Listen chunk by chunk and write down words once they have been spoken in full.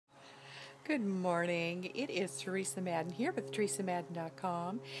Good morning. It is Teresa Madden here with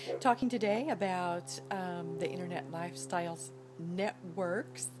teresamadden.com, talking today about the Internet Lifestyles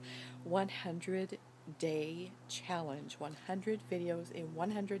Network's 100-day challenge, 100 videos in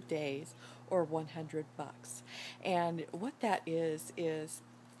 100 days or 100 bucks. And what that is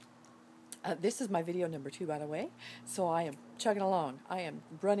this is my video number 2, by the way, so I am chugging along. I am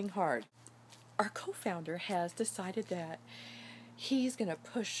running hard. Our co-founder has decided that he's going to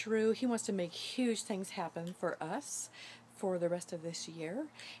push through. He wants to make huge things happen for us for the rest of this year.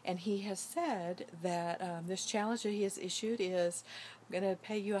 And he has said that this challenge that he has issued is, I'm going to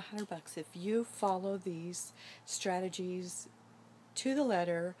pay you $100 if you follow these strategies to the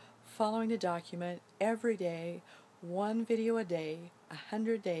letter, following the document every day, one video a day,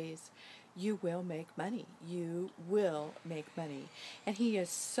 100 days. You will make money. You will make money. And he is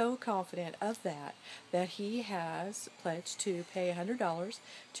so confident of that he has pledged to pay $100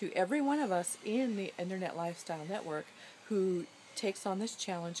 to every one of us in the Internet Lifestyle Network who takes on this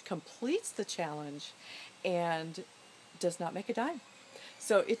challenge, completes the challenge, and does not make a dime.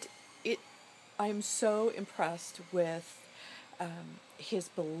 So I'm so impressed with his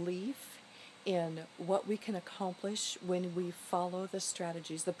belief in what we can accomplish when we follow the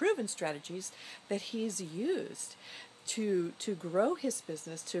strategies, the proven strategies that he's used to grow his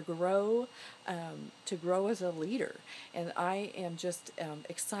business, to grow as a leader. And I am just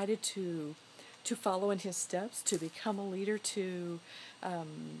excited to follow in his steps, to become a leader, to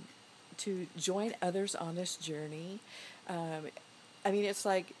join others on this journey.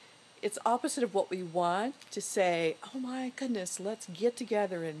 It's opposite of what we want to say, oh my goodness, let's get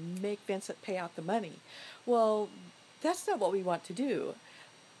together and make Vincent pay out the money. Well, that's not what we want to do.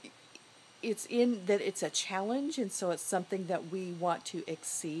 It's in that it's a challenge, and so it's something that we want to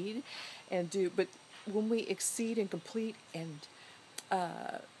exceed and do. But when we exceed and complete and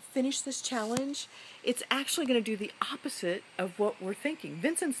finish this challenge, it's actually going to do the opposite of what we're thinking.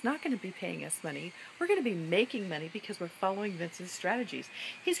 Vincent's not going to be paying us money. We're going to be making money because we're following Vincent's strategies.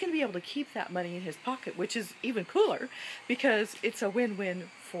 He's going to be able to keep that money in his pocket, which is even cooler because it's a win-win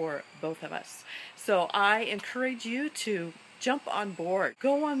for both of us. So I encourage you to jump on board.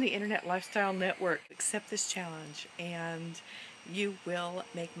 Go on the Internet Lifestyle Network. Accept this challenge and you will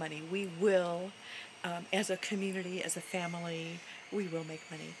make money. We will, as a community, as a family, we will make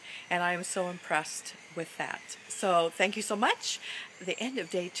money. And I am so impressed with that. So thank you so much. The end of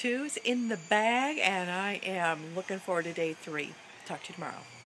day 2 is in the bag, and I am looking forward to day 3. Talk to you tomorrow.